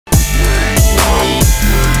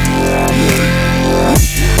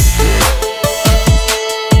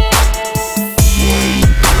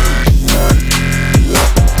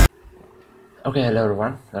Okay, hello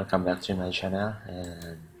everyone, welcome back to my channel,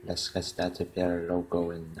 and let's get started to build a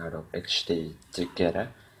logo in Adobe XD together.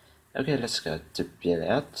 Okay, let's go to build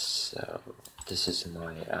it. So this is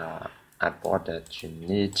my artboard that you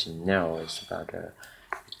need to know is about to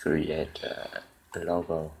create a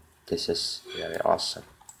logo. This is very awesome.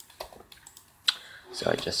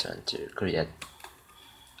 So I just want to create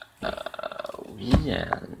V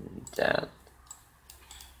and that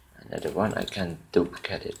another one. I can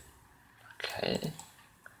duplicate it. Okay,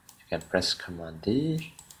 you can press Command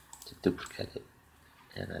D to duplicate it,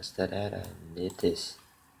 and after that I need this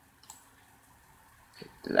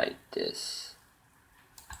like this.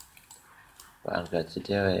 What I'm going to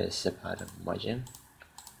do is about the margin.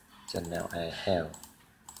 So now I have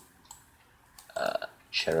a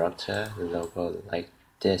character logo like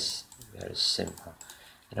this, very simple,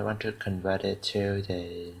 and I want to convert it to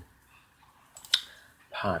the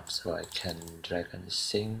part, so I can drag and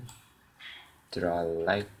sync, draw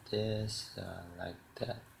like this, like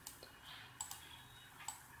that.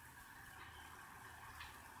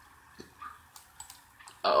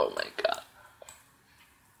 Oh my god,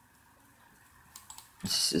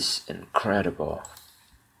 this is incredible.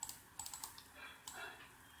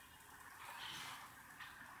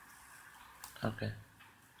 Okay.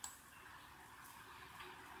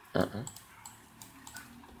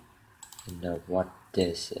 You know what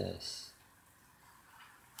this is.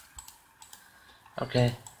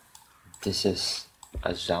 Okay, this is a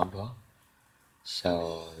example.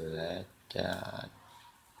 So let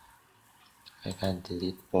I can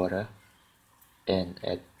delete border and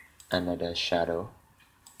add another shadow.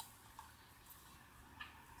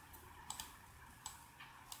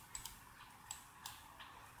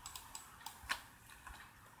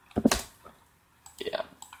 Yeah.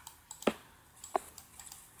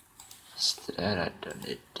 Instead I don't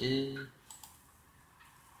need it.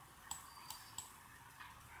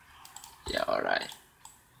 Yeah, alright.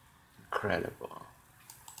 Incredible.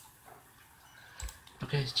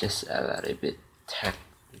 Okay, just a little bit text,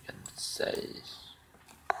 you can say.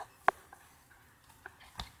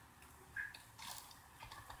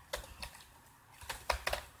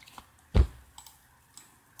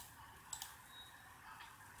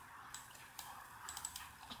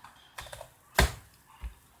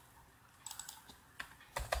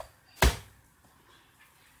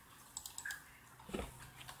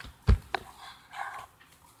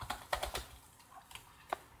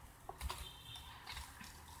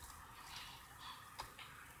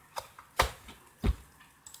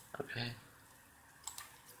 Okay.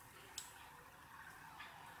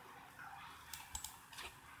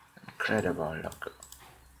 Incredible logo.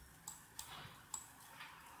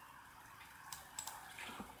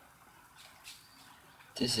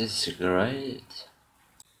 This is great.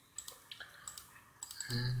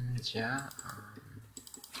 And yeah,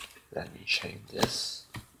 let me change this.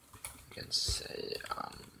 You can say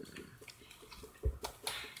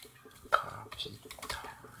copy.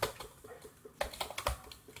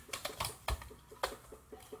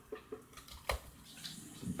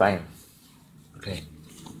 Bam. Okay.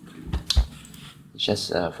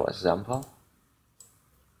 Just for example.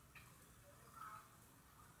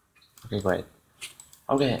 Okay, great.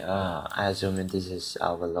 Okay, I assume this is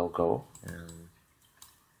our logo.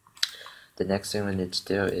 The next thing we need to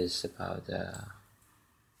do is about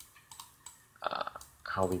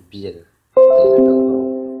how we build the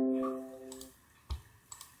logo.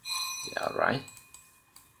 Yeah, right.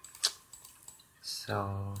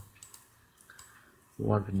 So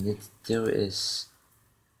what we need to do is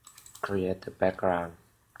create the background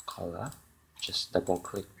color. Just double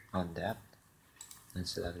click on that and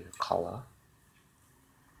select your color,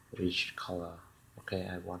 each color. Okay,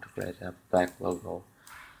 I want to create a black logo,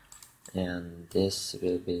 and this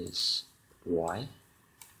will be white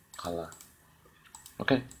color.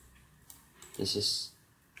 Okay, this is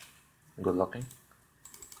good looking,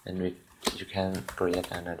 and you can create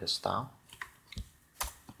another style,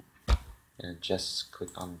 and just click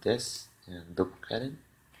on this and duplicate it.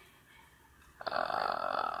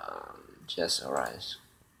 Just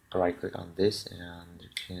right click on this and you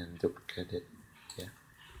can duplicate it here,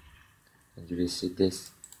 and you will see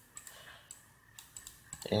this,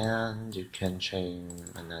 and you can change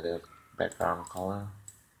another background color.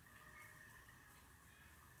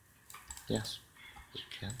 Yes, you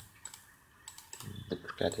can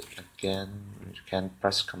duplicate it again. You can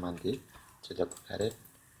press Command D to duplicate it,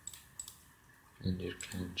 and you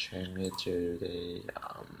can change it to the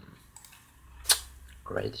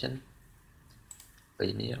gradient,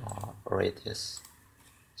 linear, or radius,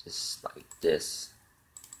 just like this.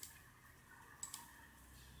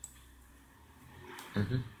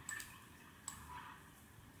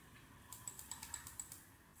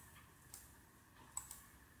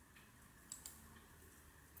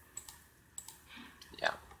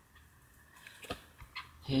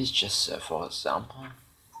 Here's just for example.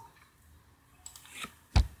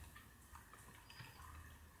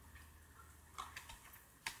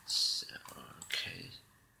 So, okay.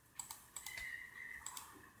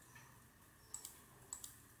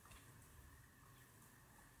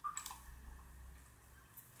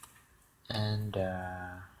 And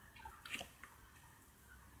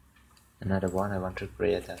another one, I want to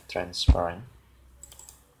create a transparent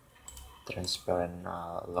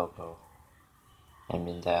logo. I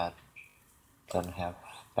mean that don't have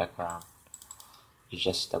background. You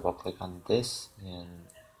just double click on this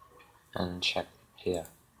and check here,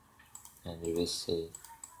 and you will see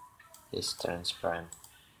it's transparent.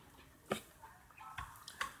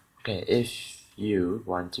 Okay, if you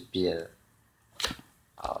want to build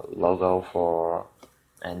a logo for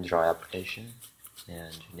Android application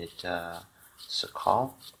and you need a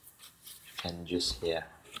circle, you can use here.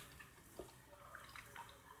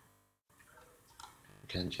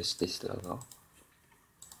 You can use this logo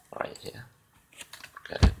right here.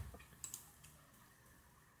 Okay.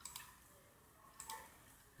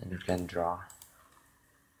 And you can draw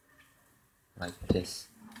like this.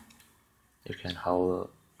 You can hold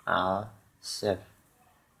Alt, Shift,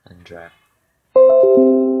 and drag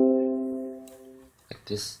like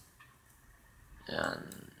this,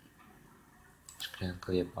 and you can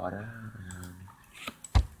clear border and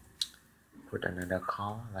put another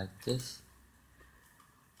color like this.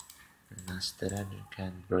 And after that, you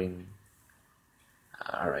can bring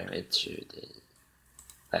it to the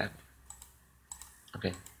back.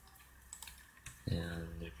 Okay,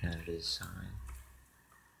 and you can design.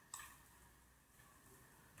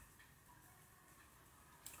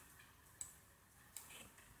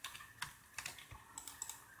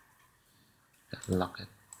 Lock it.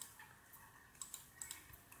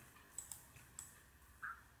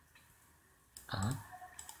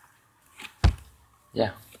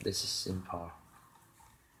 Yeah, this is simple.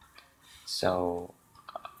 So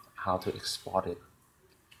how to export it?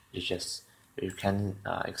 You can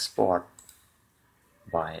export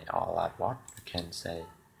by all artboard. You can say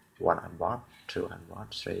 1 artboard, 2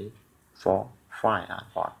 artboard, 3, 4, 5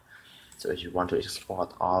 artboard. So if you want to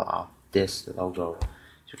export all of this logo,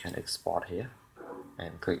 you can export here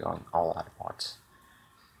and click on all artboards,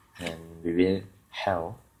 and we will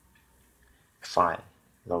have file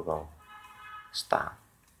logo start.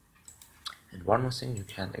 And one more thing, you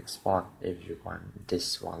can export if you want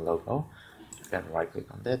this one logo. You can right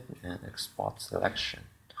click on it and export selection.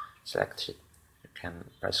 Select it. You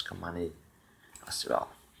can press Command E as well.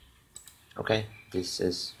 Okay, this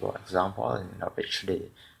is for example in Adobe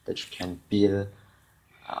XD that you can build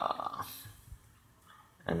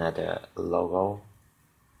another logo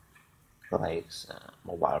like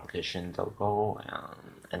mobile application logo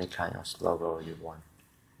and any kind of logo you want.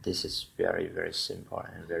 This is very simple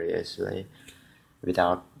and very easily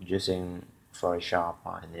without using Photoshop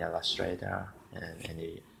or any Illustrator and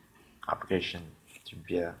any application to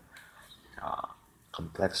build a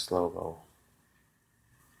complex logo.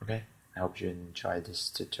 Okay, I hope you enjoy this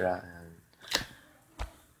tutorial and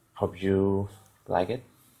hope you like it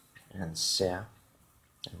and share.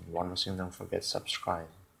 And one more thing, don't forget subscribe.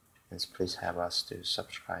 And please help us to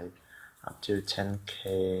subscribe up to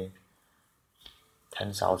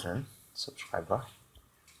 10,000 subscriber.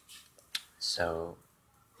 So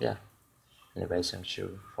yeah, anyway, thank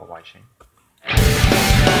you for watching.